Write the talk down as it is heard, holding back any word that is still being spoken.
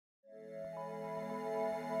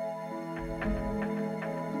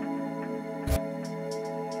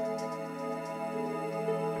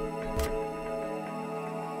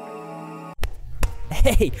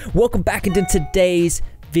Hey, welcome back into today's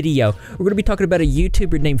video. We're going to be talking about a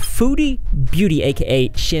YouTuber named Foodie Beauty, aka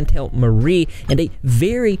Chantel Marie, and a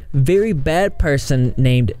very, very bad person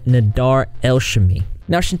named Nadar Elshamy.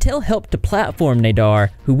 Now, Chantel helped deplatform Nadar,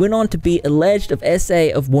 who went on to be alleged of SA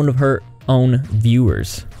of one of her own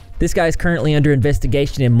viewers. This guy is currently under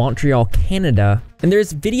investigation in Montreal, Canada, and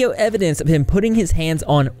there's video evidence of him putting his hands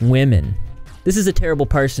on women. This is a terrible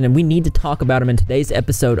person, and we need to talk about him in today's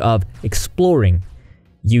episode of Exploring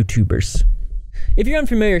YouTubers. If you're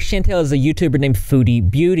unfamiliar, Chantel is a YouTuber named Foodie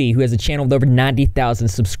Beauty who has a channel with over 90,000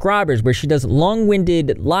 subscribers where she does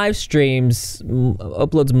long-winded live streams,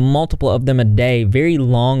 uploads multiple of them a day, very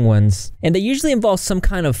long ones, and they usually involve some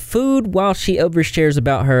kind of food while she overshares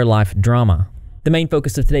about her life drama. The main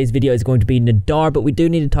focus of today's video is going to be Nadar, but we do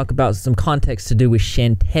need to talk about some context to do with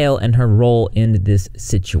Chantel and her role in this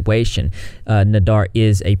situation. Nadar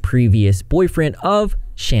is a previous boyfriend of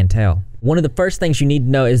Chantel. One of the first things you need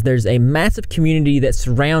to know is there's a massive community that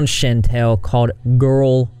surrounds Chantel called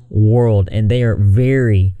Gorl World, and they are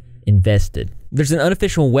very invested. There's an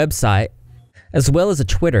unofficial website as well as a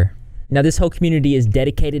Twitter. Now, this whole community is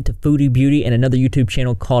dedicated to Foodie Beauty and another YouTube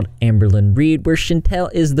channel called Amberlyn Reed, where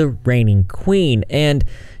Chantel is the reigning queen. And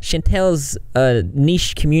Chantel's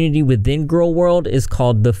niche community within Gorl World is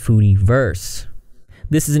called the Foodie Verse.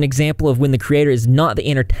 This is an example of when the creator is not the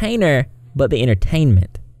entertainer, but the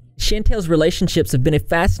entertainment. Chantel's relationships have been a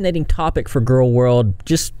fascinating topic for Gorl World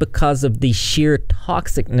just because of the sheer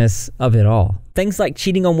toxicness of it all. Things like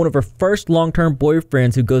cheating on one of her first long-term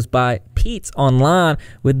boyfriends who goes by Pete's online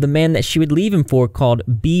with the man that she would leave him for called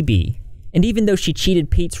BB. And even though she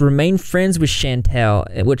cheated, Pete's remained friends with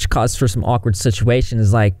Chantel, which caused for some awkward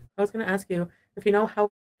situations like, I was going to ask you if you know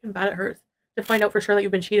how bad it hurts to find out for sure that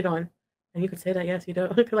you've been cheated on. And you could say that, yes, you do.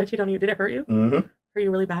 Because I cheated on you. Did it hurt you? Mm-hmm. Hurt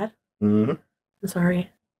you really bad? Mm-hmm. I'm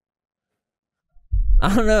sorry.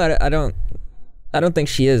 I don't know, I don't think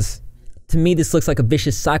she is. To me, this looks like a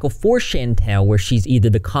vicious cycle for Chantel where she's either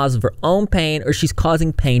the cause of her own pain or she's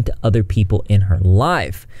causing pain to other people in her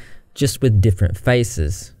life, just with different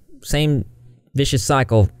faces. Same vicious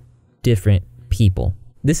cycle, different people.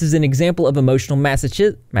 This is an example of emotional damn,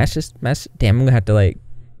 I'm gonna have to like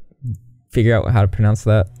figure out how to pronounce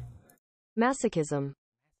that. Masochism.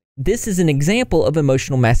 This is an example of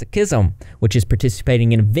emotional masochism, which is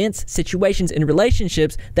participating in events, situations, and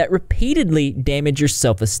relationships that repeatedly damage your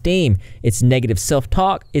self-esteem. It's negative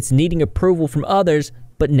self-talk, it's needing approval from others,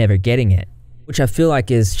 but never getting it. Which I feel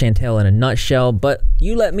like is Chantel in a nutshell, but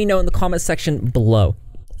you let me know in the comment section below.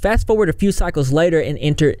 Fast forward a few cycles later and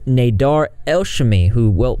enter Nadar Elshamy,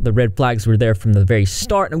 who, well, the red flags were there from the very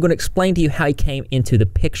start, and I'm going to explain to you how he came into the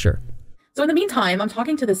picture. So in the meantime, I'm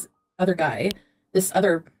talking to this other guy,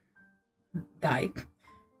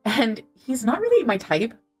 and he's not really my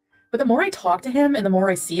type, but the more I talk to him and the more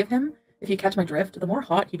I see of him, if you catch my drift, the more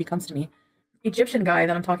hot he becomes to me. Egyptian guy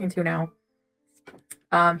that I'm talking to now,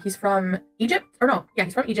 he's from Egypt, or no, yeah,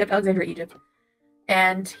 he's from Egypt, Alexandria, Egypt,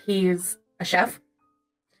 and he's a chef,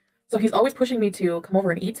 so he's always pushing me to come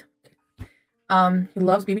over and eat. He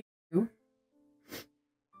loves BBQ.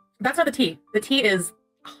 That's not the tea. The tea is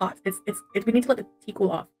hot. It's we need to let the tea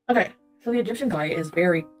cool off. Okay, so the Egyptian guy is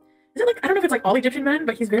very, is it like, I don't know if it's like all Egyptian men,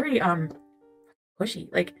 but he's very pushy,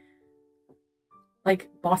 like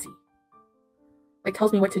bossy, like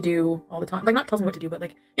tells me what to do all the time. Like, not tells me what to do, but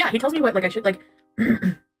like, yeah, he tells me what like I should, like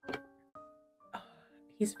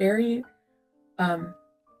he's very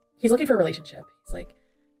he's looking for a relationship. He's like,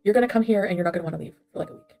 you're gonna come here and you're not gonna want to leave for like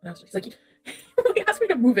a week. And I was just, he's like, he asked me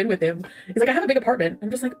to move in with him. He's like, I have a big apartment. I'm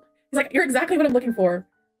just like, he's like, you're exactly what I'm looking for,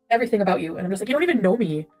 everything about you. And I'm just like, you don't even know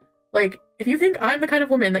me. Like, if you think I'm the kind of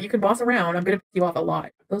woman that you can boss around, I'm gonna piss you off a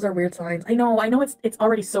lot. Those are weird signs. I know it's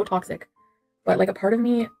already so toxic, but like a part of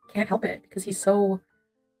me can't help it because he's so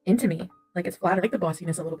into me. Like, it's flat. I like the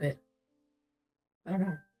bossiness a little bit. I don't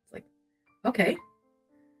know. It's like, okay,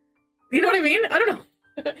 you know what I mean? I don't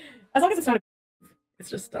know. As long as it's not, it's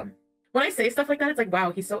just when I say stuff like that, it's like,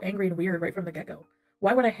 wow, he's so angry and weird right from the get-go.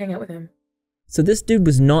 Why would I hang out with him? So this dude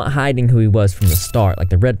was not hiding who he was from the start. Like,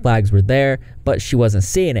 the red flags were there, but she wasn't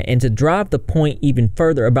seeing it. And to drive the point even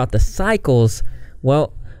further about the cycles,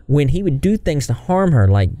 well, when he would do things to harm her,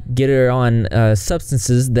 like get her on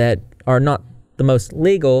substances that are not the most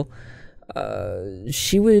legal,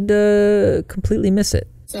 she would completely miss it.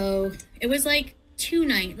 So it was like 2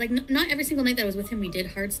 nights, like not every single night that I was with him we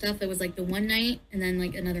did hard stuff. It was like the one night, and then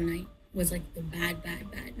like another night was like the bad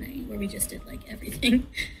night where we just did like everything.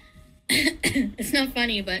 It's not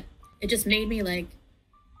funny, but it just made me like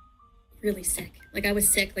really sick. Like, I was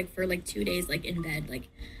sick like for like 2 days, like in bed, like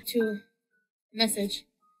to message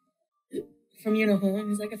from you know who, and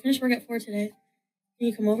he's like, I finished work at 4 today.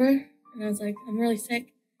 you come over? And I was like, I'm really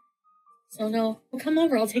sick. So no, well, come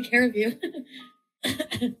over. I'll take care of you.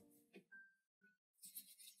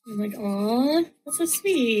 I'm like, aw, that's so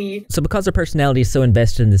sweet. So because her personality is so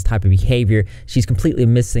invested in this type of behavior, she's completely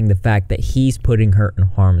missing the fact that he's putting her in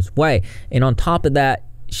harm's way. And on top of that,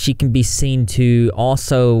 she can be seen to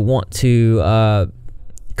also want to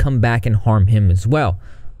come back and harm him as well.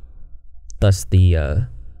 Thus the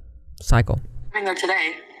cycle. I'm there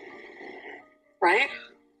today, right?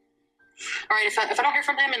 All right, if I don't hear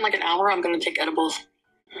from him in like an hour, I'm gonna take edibles.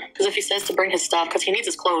 Because if he says to bring his stuff, because he needs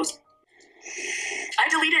his clothes. I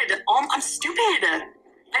deleted all, I'm stupid.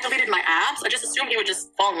 I deleted my apps. I just assumed he would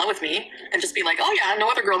just fall in love with me and just be like, oh yeah, no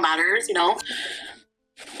other girl matters, you know?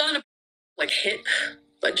 Not a like hit,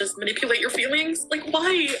 but just manipulate your feelings. Like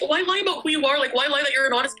why? Why lie about who you are? Like why lie that you're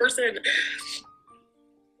an honest person?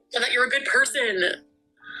 And that you're a good person?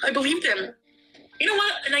 I believed him. You know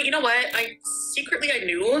what? And you know what? I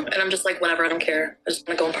knew, and I'm just like, whatever, I don't care. I just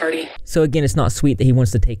want to go and party. So again, it's not sweet that he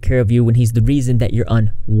wants to take care of you when he's the reason that you're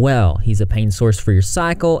unwell. He's a pain source for your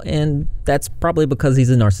cycle, and that's probably because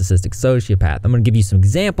he's a narcissistic sociopath. I'm going to give you some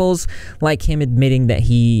examples, like him admitting that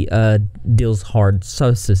he deals hard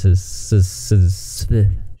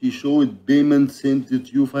He showed payment sent to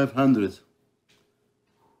you 500.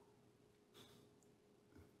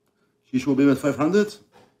 She showed payment 500?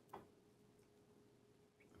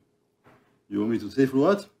 You want me to say for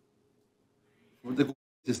what? For the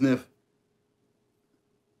sniff.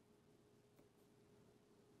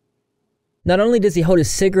 Not only does he hold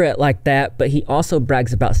his cigarette like that, but he also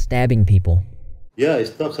brags about stabbing people. Yeah, I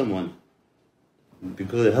stabbed someone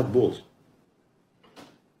because I have balls.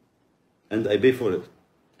 And I pay for it.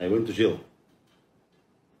 I went to jail.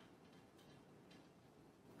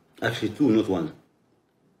 Actually, 2, not 1.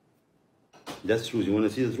 That's true. You want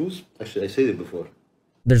to see the truth? Actually, I said it before.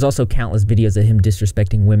 There's also countless videos of him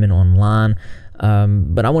disrespecting women online,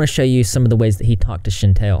 but I want to show you some of the ways that he talked to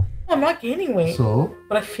Chantel. I'm not gaining weight, So,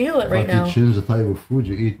 but I feel it right but now. you change the type of food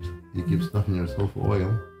you eat. You keep stuffing yourself with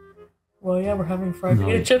oil. Well, yeah, we're having fried No.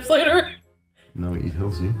 potato chips later. Now eat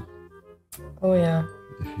healthy. Oh, yeah.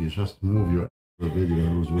 If you just move your a bit, you're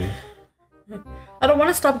gonna lose weight. I don't want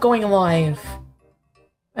to stop going live.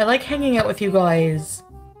 I like hanging out with you guys.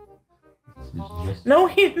 No,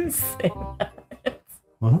 he didn't say that.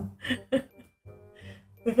 What?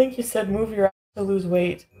 I think you said move your ass to lose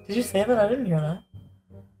weight. Did you say that? I didn't hear that.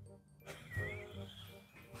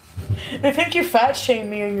 I think you fat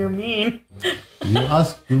shame me and you're mean. You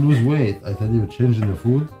ask to lose weight. I tell you, changing the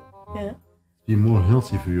food. Yeah. Be more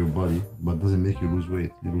healthy for your body, but doesn't make you lose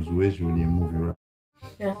weight. You lose weight when you move your.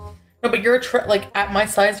 Yeah. No, but you're like at my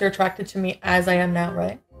size, you're attracted to me as I am now,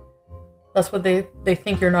 right? That's what they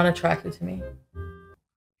think you're not attracted to me.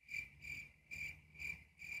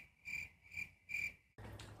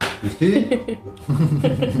 You see?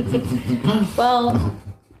 Well,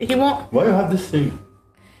 he won't. Why you have this thing?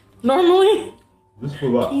 Normally. This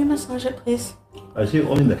for what? Can you massage it, please? I see it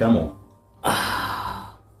only in the camel.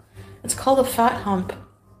 It's called a fat hump.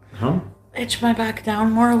 Huh? Itch my back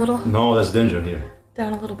down more a little. No, that's danger here.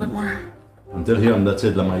 Down a little bit more. Until here, and that's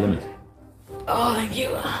it, my limit. Oh, thank you.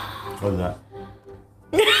 What's that?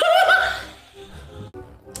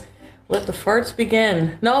 Let the farts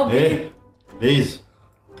begin. No, Hey, please.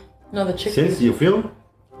 No, the chicken. Since you feel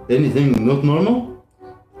anything not normal,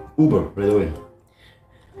 Uber right away.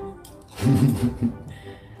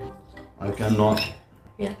 I cannot.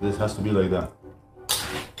 Yeah. This has to be like that.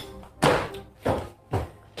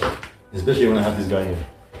 Especially when I have this guy here.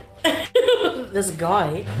 This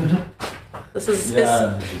guy. This is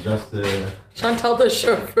Yeah, it's just. Chantel the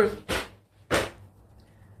chauffeur.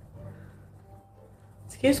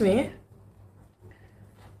 Excuse me.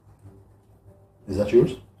 Is that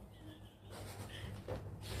yours?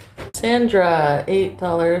 Sandra,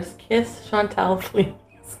 $8. Kiss Chantel, please.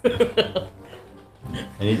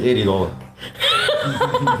 I need $80.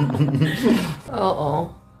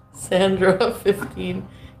 Uh-oh. Sandra, 15.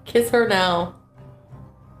 Kiss her now.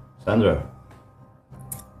 Sandra.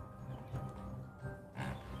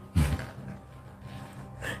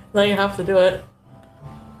 Now you have to do it.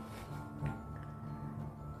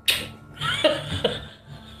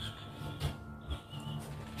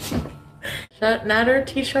 Nadar,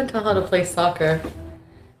 teach Chantel how to play soccer.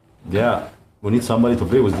 Yeah, we need somebody to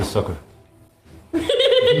play with this sucker. Are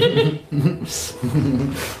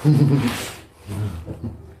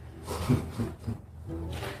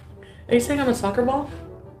you saying I'm a soccer ball?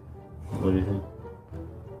 What do you think?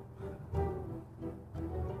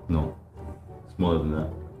 No, smaller than that.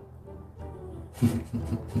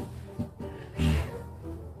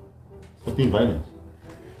 Stop being violent.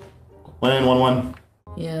 1-1-1.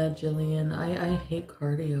 Yeah, Jillian, I hate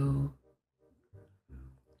cardio.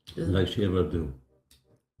 Like she ever do.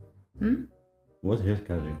 Hmm? What hair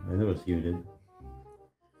cardio? I never see you did.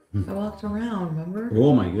 I walked around, remember?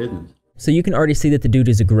 Oh my goodness. So you can already see that the dude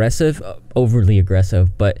is aggressive, overly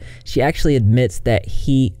aggressive, but she actually admits that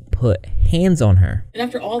he put hands on her. And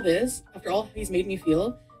after all this, after all he's made me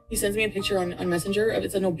feel, he sends me a picture on Messenger of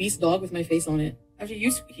it's an obese dog with my face on it. After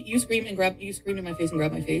you screamed in my face and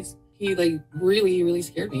grabbed my face, he like really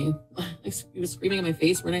scared me. He was screaming in my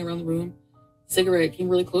face, running around the room. Cigarette came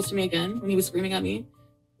really close to me again when he was screaming at me,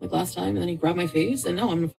 like last time, and then he grabbed my face, and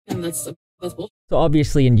now that's bullshit. So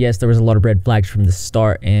obviously, and yes, there was a lot of red flags from the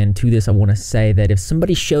start, and to this I want to say that if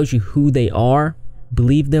somebody shows you who they are,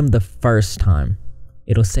 believe them the first time.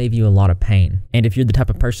 It'll save you a lot of pain. And if you're the type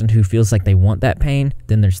of person who feels like they want that pain,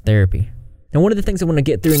 then there's therapy. Now, one of the things I want to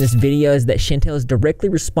get through in this video is that Chantel is directly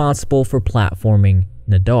responsible for platforming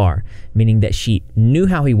Nadar, meaning that she knew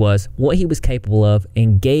how he was, what he was capable of,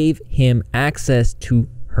 and gave him access to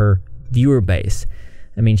her viewer base.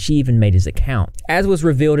 I mean, she even made his account. As was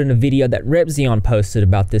revealed in a video that Repzilla posted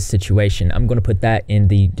about this situation. I'm going to put that in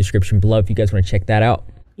the description below if you guys want to check that out.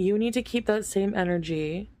 You need to keep that same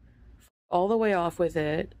energy all the way off with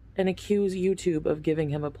it and accuse YouTube of giving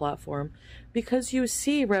him a platform. Because you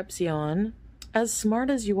see, Repzilla, as smart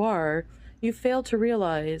as you are, you fail to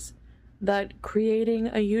realize that creating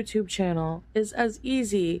a YouTube channel is as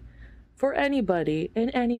easy for anybody in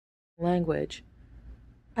any language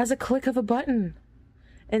as a click of a button.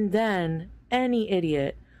 And then any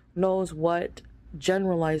idiot knows what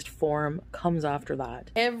generalized form comes after that.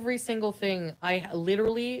 Every single thing, I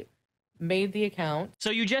literally made the account.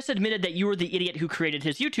 So you just admitted that you were the idiot who created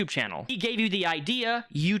his YouTube channel. He gave you the idea,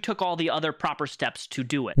 you took all the other proper steps to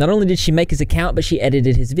do it. Not only did she make his account, but she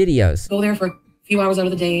edited his videos. Go there for a few hours out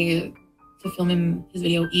of the day to film him his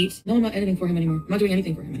video, eat. No, I'm not editing for him anymore. I'm not doing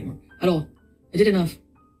anything for him anymore at all. I did enough.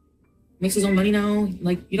 Makes his own money now.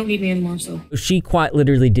 Like, you don't need me anymore, so. She quite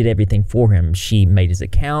literally did everything for him. She made his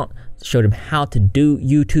account, showed him how to do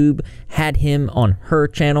YouTube, had him on her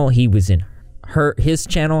channel. He was in his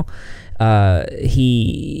channel.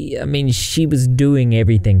 She was doing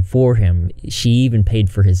everything for him. She even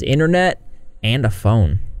paid for his internet and a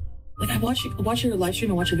phone. Like, I watch your live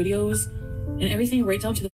stream, I watch your videos, and everything right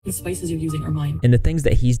down to the spices you're using are mine. And the things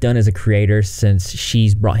that he's done as a creator since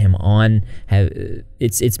she's brought him on,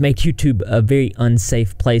 it's made YouTube a very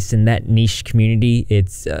unsafe place in that niche community.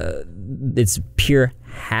 It's pure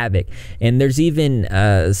havoc. And there's even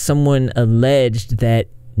someone alleged that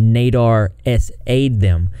Nadar SA'd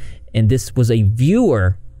them. And this was a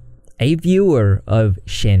viewer of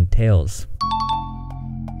Chantel's.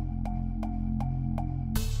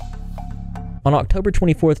 On October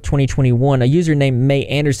 24th, 2021, a user named May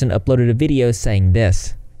Anderson uploaded a video saying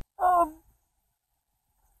this.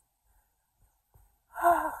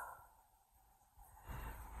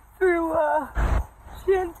 Through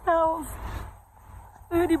Chantel's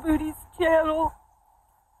Foodie Beauty's channel,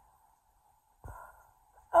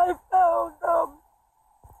 I found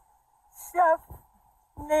Chef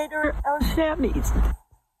Nadar Elshamy's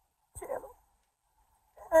channel,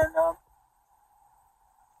 and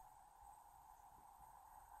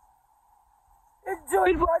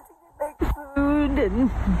enjoyed watching him make food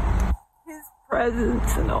and his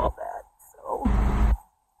presence and all that. So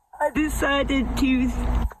I decided to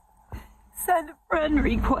send a friend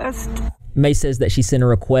request. May says that she sent a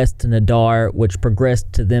request to Nadar, which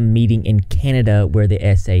progressed to them meeting in Canada where the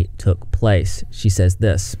essay took place. She says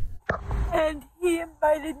this. And he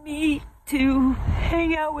invited me to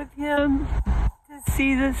hang out with him, to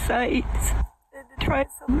see the sights, and to try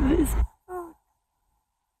some of his food.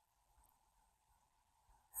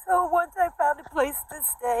 So once I found a place to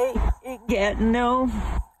stay in Gatineau,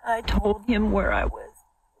 I told him where I was,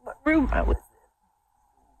 what room I was in,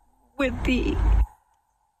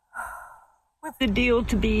 with the deal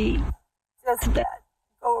to be just that,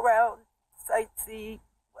 go around, sightsee,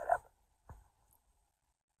 whatever.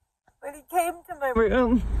 When he came to my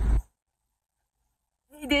room,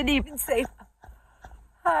 he didn't even say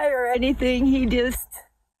hi or anything. He just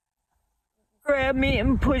grabbed me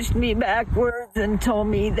and pushed me backwards and told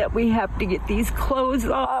me that we have to get these clothes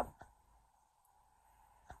off.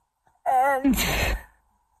 And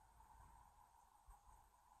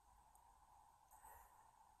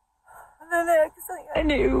the next thing I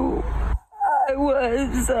knew, I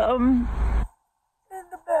was in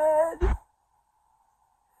the bed,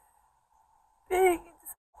 being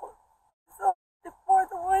for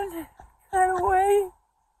the one kind of way.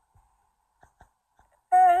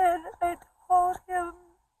 And I told him,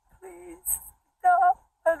 please stop,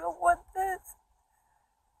 I don't want this.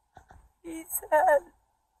 He said,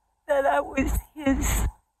 that I was his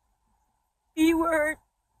B word,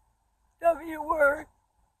 W word,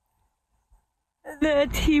 and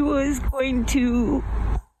that he was going to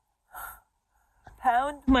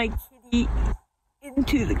pound my kitty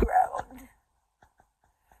into the ground,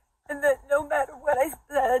 and that no matter what I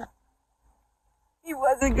said, he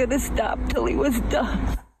wasn't gonna stop till he was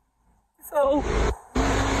done. So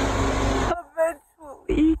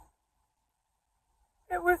eventually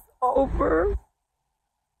it was over.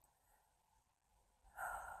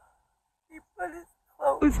 He put his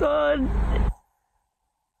clothes on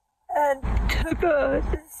and took a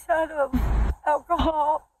shot of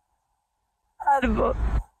alcohol out of a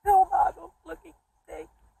pill bottle looking thing.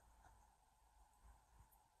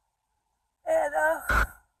 And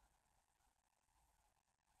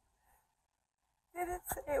didn't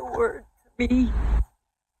say a word to me.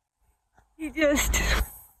 He just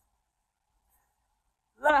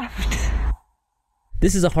left.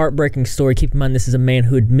 This is a heartbreaking story. Keep in mind, this is a man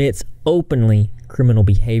who admits openly criminal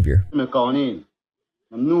behavior. القوانين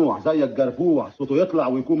ممنوع زي الجربوع صوته يطلع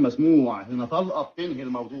ويكون مسموع هنا طلقه بتنهي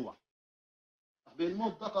الموضوع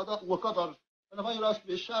بالموت ده قضاء وقدر انا فيروس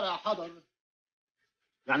في الشارع حضر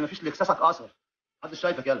يعني مفيش لاحساسك اثر محدش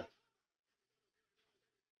شايفك يلا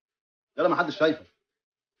يلا ما حدش شايفك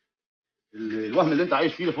الوهم اللي انت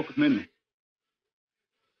عايش فيه ده فكك منه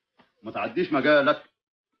ما تعديش مجالك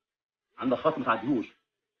عندك خط ما تعديهوش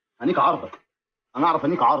هنيك عرضك انا اعرف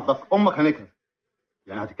هنيك عرضك امك هنيكها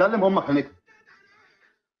يعني هتتكلم امك هنيكها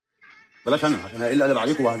بلاش انا عشان هقل قلب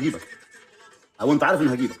عليك وهجيبك او انت عارف ان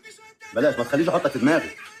هجيبك بلاش ما تخلينيش احطك في دماغي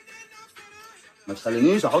ما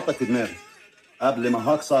تخلينيش احطك في دماغي قبل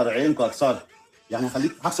ما هكسر عينك هكسرها يعني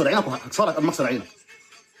هخليك هكسر عينك وهكسرك قبل ما اكسر عينك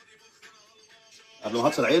قبل ما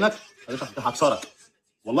هكسر عينك هكسرك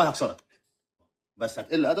والله هكسرك بس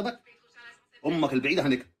هتقل ادبك امك البعيده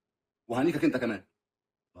هنيكها وهنيكك انت كمان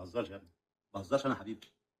ما بهزرش يا ابني ما بهزرش انا حبيبي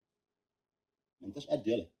ما انتش قد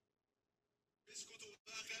يلا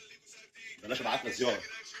بلاش ابعت لك زياره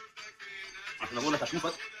عشان اقول لك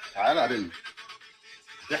اشوفك تعالى قابلني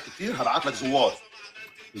هتحكي كتير هبعت لك زوار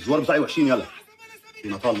الزوار بتاعي وحشين يلا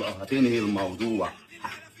هنا طلقه هتنهي الموضوع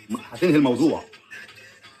هتنهي الموضوع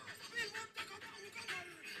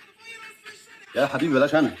يا حبيبي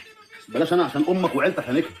بلاش انا عشان امك وعيلتك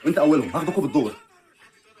هنكها وانت اولهم هاخدكوا بالدور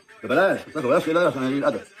بلاش لا عشان قليل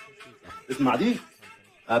الادب اسمع دي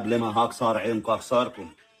قبل ما هكسر عينكم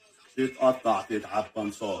هكسركم تتقطع تتعبى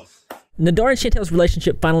نصاص. Nadar and Chantel's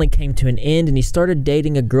relationship finally came to an end, and he started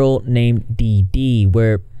dating a girl named Dee Dee,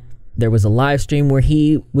 where there was a live stream where he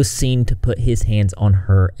was seen to put his hands on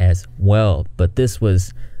her as well. But this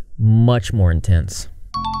was much more intense.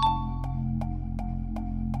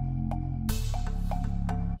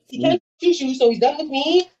 He can't shoot you, so he's done with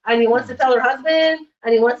me, and he wants to tell her husband,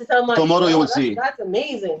 and he wants to tell my... Tomorrow you will see. That's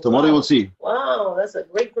amazing. Tomorrow you will see. Wow, that's a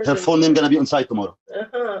great person. Her phone name gonna be inside tomorrow.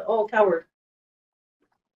 Oh, coward.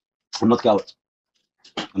 I'm not coward.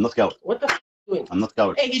 I'm not coward. What the f*** doing? I'm not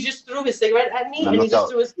coward. Hey, he just threw his cigarette at me, I'm and he just coward.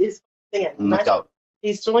 threw his thing at me. I'm not coward.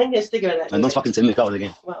 He's throwing his cigarette at me. And don't fucking tell me coward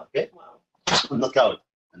again. Wow. Okay? Wow. I'm not coward.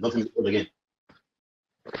 And don't tell me coward again.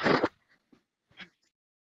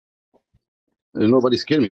 Nobody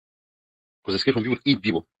scared me. Because I scared from people who eat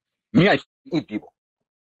people. Me, I eat people.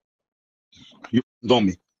 You don't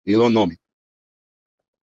me. You don't know me.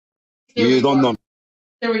 You don't know me.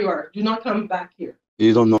 Stay where you are. Do not come back here.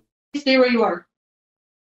 You don't know. Stay where you are.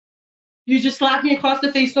 You just slapped me across the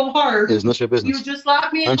face so hard. It's not your business. You just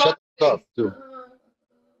slapped me And across shut up, too.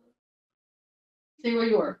 Stay where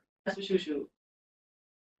you are. That's what shoo.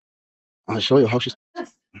 I'll show you how she's...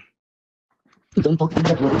 Yes. Don't talk to me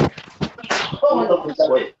that way. Oh, don't talk to me that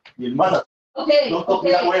way. Your mother. okay. Don't talk to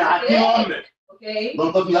me that way. Okay.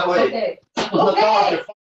 Don't talk to me that way. Okay. Okay.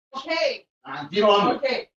 Okay. Okay.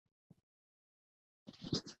 Okay.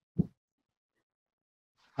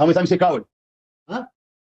 How many times you say coward? Huh?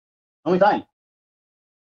 How many times?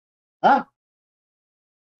 Huh?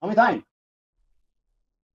 How many times?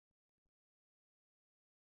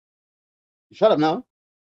 You shut up now.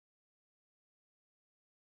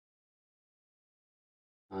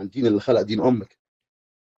 عن دين اللي خلق دين أمك.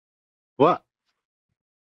 What?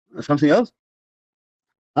 Something else?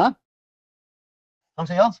 Huh?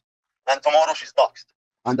 Something else? And tomorrow she's doxxed.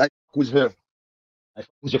 And I with her. I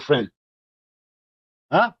with your friend.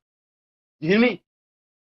 Huh? You hear me?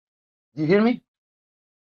 Do you hear me?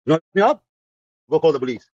 You want me up? Go call the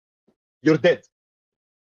police. You're dead.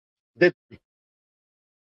 Dead.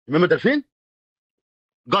 Remember Delphine?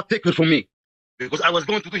 God take her from me. Because I was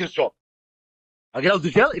going to do his job. I get out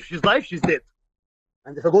of jail. If she's alive, she's dead.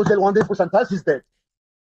 And if I go to jail one day for Chantal, she's dead.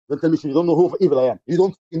 Don't tell me you don't know who evil I am. You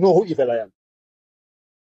don't know who evil I am.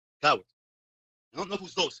 Coward. No, not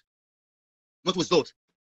with those. Not with those.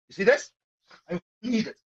 You see this? I need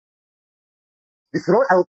it. This roll,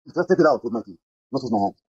 I'll just take it out with my teeth, not with my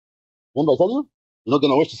hands. Remember I told you? You're not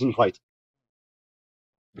gonna wish to see me fight.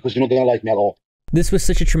 Because you're not gonna like me at all. This was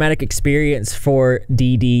such a traumatic experience for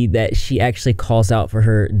Dee Dee that she actually calls out for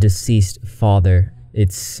her deceased father.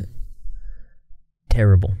 It's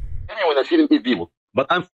terrible. Anyway, that she didn't eat people, but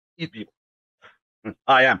I'm eat people.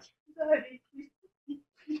 I am. Daddy,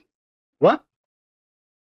 What?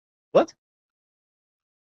 What?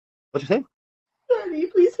 What you say? Daddy,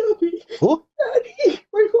 please help me. Who? Daddy,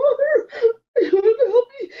 my father. I want him to help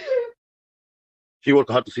me. She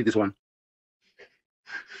worked hard to see this one.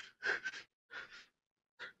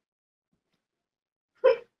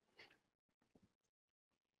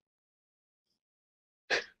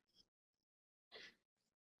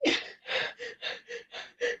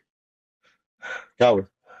 Coward.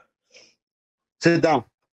 Sit down.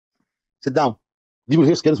 Sit down. People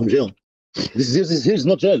here scared from jail. This is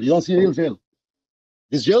not jail. You don't see real jail.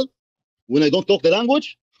 This jail, when I don't talk the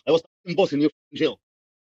language, I was boss in your jail.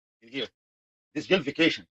 In here. This jail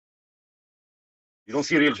vacation. You don't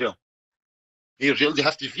see real jail. Here jail, they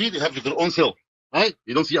have TV, they have their own cell. Right?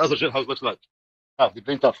 You don't see other jail how it looks like. Tough, they're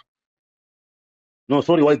playing tough. No,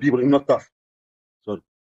 sorry, white people, I'm not tough. Sorry.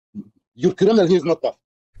 Your criminal here is not tough.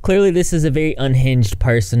 Clearly, this is a very unhinged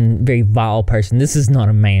person, very vile person. This is not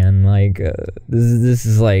a man. Like, this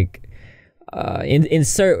is like,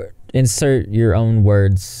 insert your own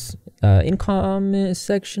words in comment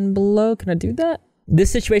section below. Can I do that? This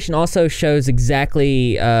situation also shows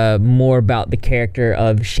exactly more about the character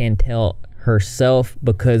of Chantel herself,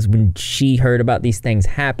 because when she heard about these things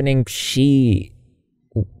happening, she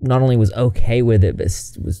not only was okay with it, but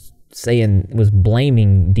was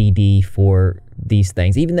blaming Dee Dee for these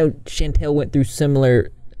things, even though Chantel went through similar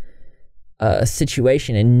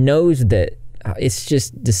situation and knows that it's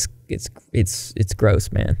just it's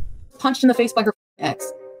gross, man. Punched in the face by her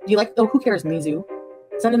ex. Do you like? Oh, who cares, Mizu?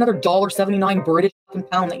 Send another $1.79 British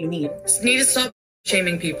pound that you need. You need to stop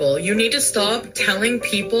shaming people. You need to stop telling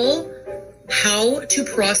people how to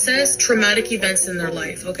process traumatic events in their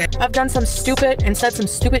life. Okay. I've done some stupid and said some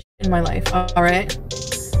stupid shit in my life. All right.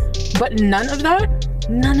 But none of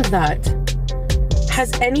that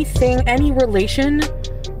has any relation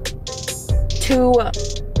to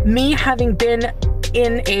me having been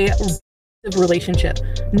in a relationship.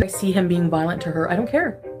 I see him being violent to her. I don't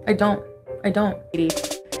care. I don't.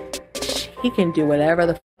 He can do whatever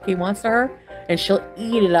the fuck he wants to her, and she'll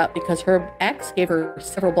eat it up because her ex gave her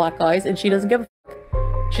several black eyes and she doesn't give a fuck.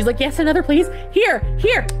 She's like, yes, another please. Here,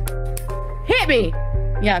 hit me.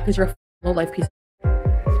 Yeah, because you're a low-life piece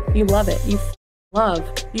of you love it.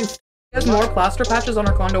 There's more plaster patches on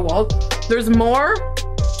our condo wall. There's more.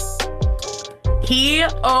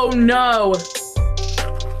 Oh no.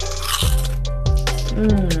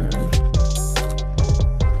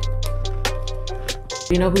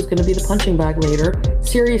 You know who's gonna be the punching bag later?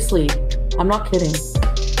 Seriously, I'm not kidding.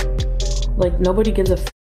 Like, nobody gives a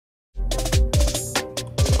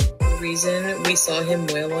The reason we saw him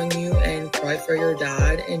wail on you and cry for your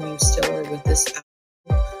dad, and you still are with this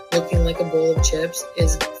looking like a bowl of chips,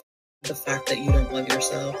 is the fact that you don't love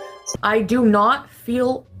yourself. I do not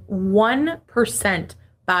feel 1%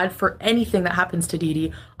 bad for anything that happens to Dee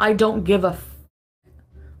Dee. I don't give a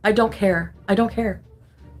I don't care.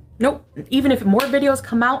 Nope. Even if more videos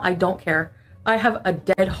come out, I don't care. I have a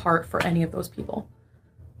dead heart for any of those people.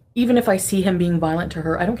 Even if I see him being violent to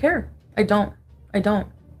her, I don't care. I don't.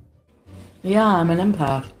 Yeah, I'm an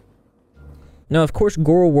empath. Now, of course,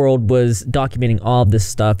 Gorl World was documenting all of this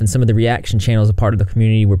stuff, and some of the reaction channels a part of the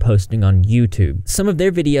community were posting on YouTube. Some of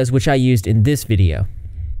their videos, which I used in this video.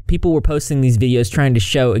 People were posting these videos trying to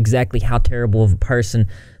show exactly how terrible of a person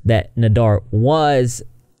that Nadar was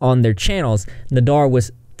on their channels. Nadar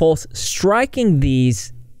was false striking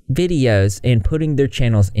these videos and putting their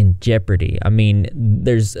channels in jeopardy. I mean,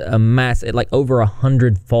 there's a mass, like over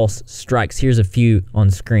 100 false strikes. Here's a few on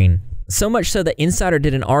screen. So much so that Insider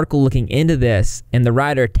did an article looking into this, and the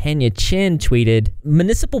writer Tanya Chin tweeted,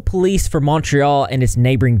 "Municipal police for Montreal and its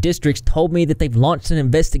neighboring districts told me that they've launched an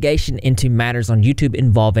investigation into matters on YouTube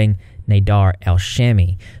involving Nadar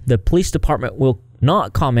Elshamy. The police department will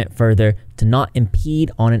not comment further to not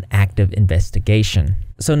impede on an active investigation."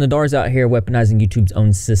 So Nadar's out here weaponizing YouTube's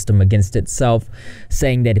own system against itself,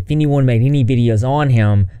 saying that if anyone made any videos on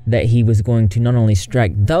him, that he was going to not only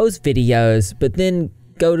strike those videos, but then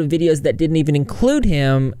go to videos that didn't even include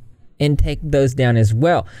him and take those down as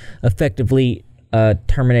well, effectively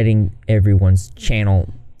terminating everyone's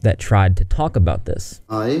channel that tried to talk about this.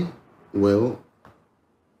 I will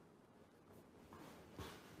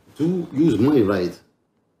to use my right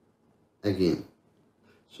again.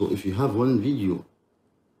 So if you have one video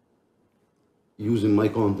using my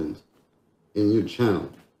content in your channel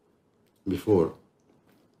before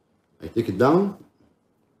I take it down,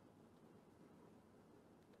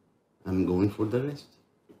 I'm going for the rest.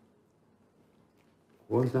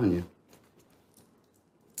 Well done, yeah.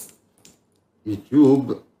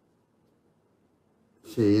 YouTube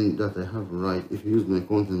saying that I have right if you use my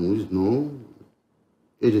content with no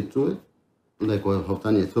edit to it, like how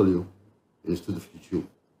Tanya told you, instead of YouTube,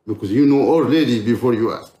 because you know already before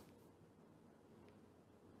you ask.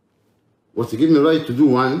 What you give me right to do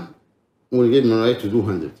one, will give me right to do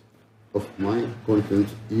 100 of my content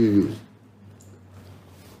you use.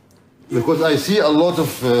 Because I see a lot of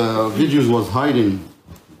videos was hiding.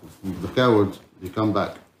 The cowards, they come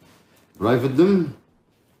back. Private them,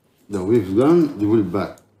 the wave's gone, they will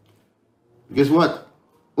back. Guess what?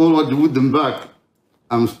 All what they put them back,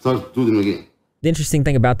 I'm start to do them again. The interesting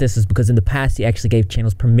thing about this is because in the past he actually gave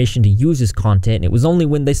channels permission to use his content, and it was only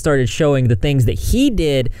when they started showing the things that he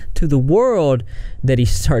did to the world that he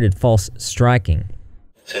started false striking.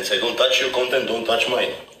 Since I don't touch your content, don't touch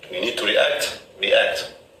mine. You need to react,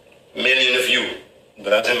 react. Million view,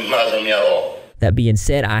 doesn't matter me at all. That being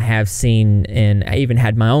said, I have seen, and I even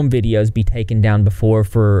had my own videos be taken down before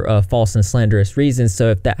for false and slanderous reasons. So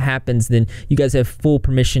if that happens, then you guys have full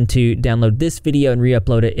permission to download this video and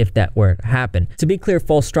re-upload it if that were to happen. To be clear,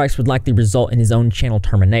 false strikes would likely result in his own channel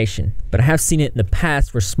termination. But I have seen it in the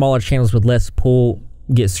past where smaller channels with less pull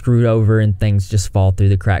get screwed over and things just fall through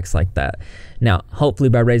the cracks like that. Now, hopefully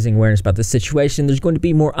by raising awareness about the situation, there's going to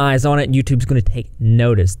be more eyes on it and YouTube's going to take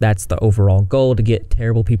notice. That's the overall goal, to get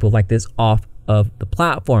terrible people like this off of the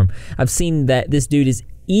platform. I've seen that this dude is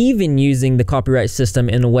even using the copyright system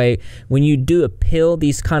in a way, when you do appeal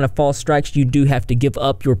these kind of false strikes, you do have to give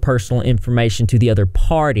up your personal information to the other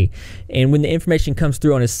party. And when the information comes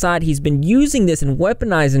through on his side, he's been using this and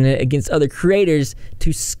weaponizing it against other creators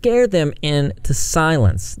to scare them into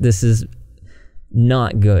silence. This is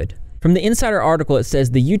not good. From the Insider article, it says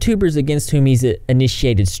the YouTubers against whom he's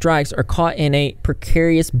initiated strikes are caught in a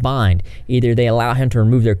precarious bind. Either they allow him to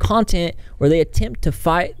remove their content or they attempt to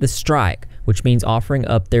fight the strike, which means offering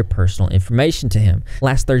up their personal information to him.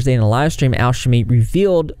 Last Thursday in a live stream, Elshamy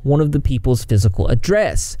revealed one of the people's physical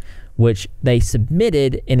address, which they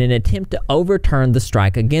submitted in an attempt to overturn the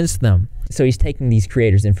strike against them. So he's taking these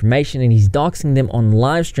creators' information and he's doxing them on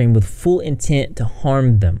live stream with full intent to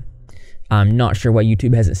harm them. I'm not sure why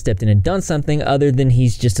YouTube hasn't stepped in and done something other than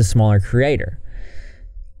he's just a smaller creator.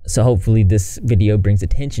 So hopefully this video brings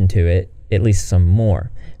attention to it, at least some more,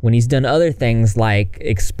 when he's done other things like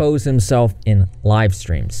expose himself in live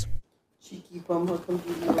streams. She keep on her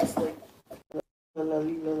computer, it's like la la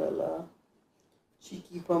la la la. She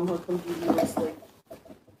keep on her computer, it's like,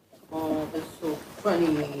 oh, that's so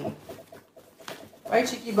funny. Right,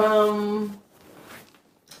 Chicky Bum?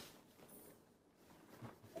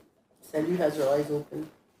 Salut has her eyes open.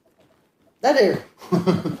 Nadar!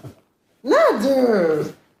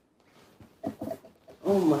 Nadar!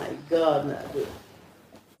 Oh my God, Nadar.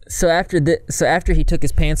 So after he took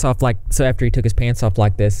his pants off like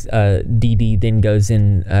this, Dee Dee then goes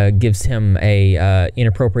in, gives him a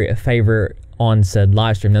inappropriate favor on said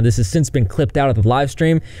live stream. Now this has since been clipped out of the live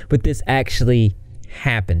stream, but this actually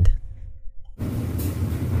happened.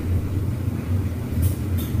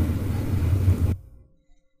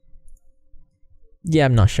 Yeah,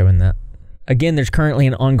 I'm not showing that. Again, there's currently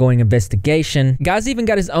an ongoing investigation. Guy's even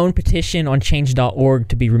got his own petition on change.org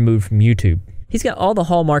to be removed from YouTube. He's got all the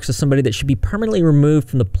hallmarks of somebody that should be permanently removed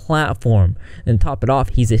from the platform. And to top it off,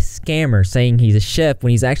 he's a scammer, saying he's a chef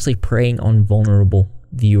when he's actually preying on vulnerable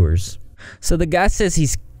viewers. So the guy says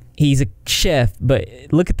he's a chef, but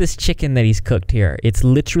look at this chicken that he's cooked here. It's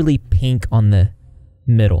literally pink on the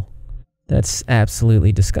middle. That's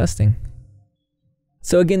absolutely disgusting.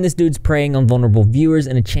 So again, this dude's preying on vulnerable viewers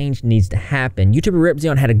and a change needs to happen. YouTuber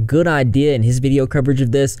Repzilla had a good idea in his video coverage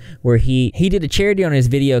of this, where he did a charity on his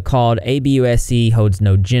video called ABUSE Holds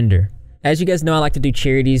No Gender. As you guys know, I like to do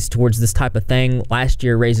charities towards this type of thing. Last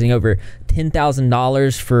year, raising over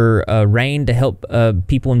 $10,000 for RAIN to help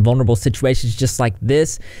people in vulnerable situations just like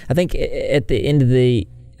this. I think at the end of the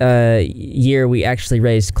year, we actually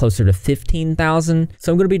raised closer to $15,000.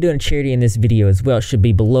 So I'm going to be doing a charity in this video as well. It should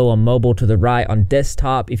be below on mobile to the right on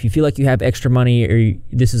desktop. If you feel like you have extra money or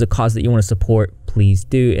this is a cause that you want to support, please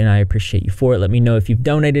do, and I appreciate you for it. Let me know if you've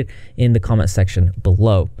donated in the comment section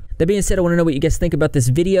below. That being said, I want to know what you guys think about this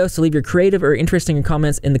video, so leave your creative or interesting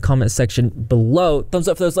comments in the comment section below. Thumbs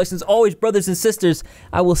up for those likes. As always, brothers and sisters,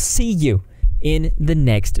 I will see you in the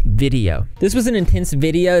next video. This was an intense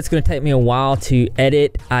video. It's gonna take me a while to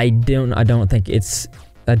edit. I don't think it's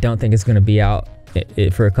gonna be out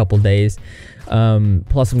for a couple days.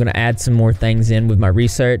 Plus I'm gonna add some more things in with my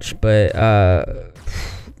research, but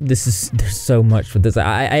there's so much for this.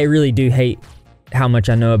 I really do hate how much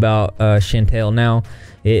I know about Chantel now.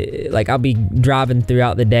 Like I'll be driving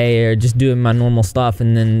throughout the day or just doing my normal stuff,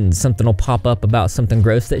 and then something will pop up about something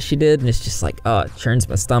gross that she did, and it's just like, oh, it churns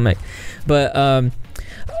my stomach. But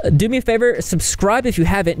do me a favor, subscribe if you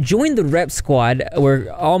haven't. Join the Rep Squad. We're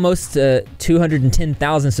almost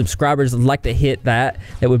 210,000 subscribers. I'd like to hit that.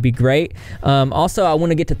 That would be great. Also, I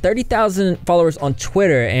want to get to 30,000 followers on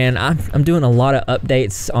Twitter, and I'm doing a lot of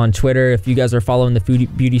updates on Twitter. If you guys are following the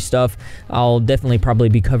Foodie Beauty stuff, I'll definitely probably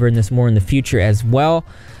be covering this more in the future as well.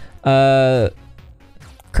 Currently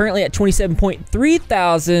at 27.3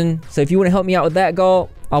 thousand. So if you want to help me out with that goal,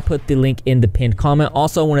 I'll put the link in the pinned comment.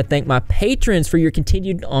 Also, I want to thank my patrons for your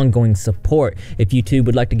continued ongoing support. If YouTube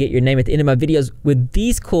would like to get your name at the end of my videos with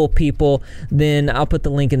these cool people, then I'll put the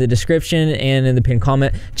link in the description and in the pinned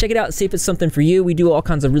comment. Check it out, see if it's something for you. We do all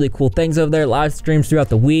kinds of really cool things over there, live streams throughout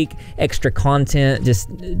the week, extra content. Just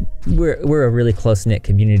we're a really close-knit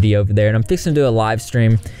community over there, and I'm fixing to do a live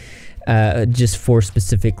stream just for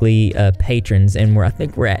specifically patrons, and I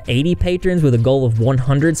think we're at 80 patrons with a goal of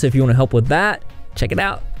 100. So if you want to help with that, check it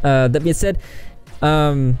out. That being said,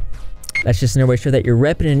 that's just another way to show that you're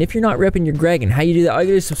repping, and if you're not repping, you're Greg. And how you do that, all you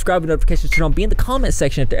do is subscribe, notifications turn on, be in the comment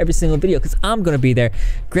section after every single video, because I'm going to be there.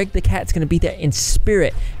 Greg the Cat's going to be there in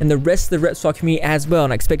spirit, and the rest of the Rep Squad community as well,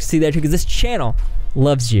 and I expect to see that too, because this channel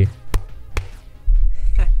loves you.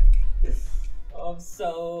 Oh, I'm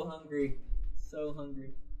so hungry. So hungry.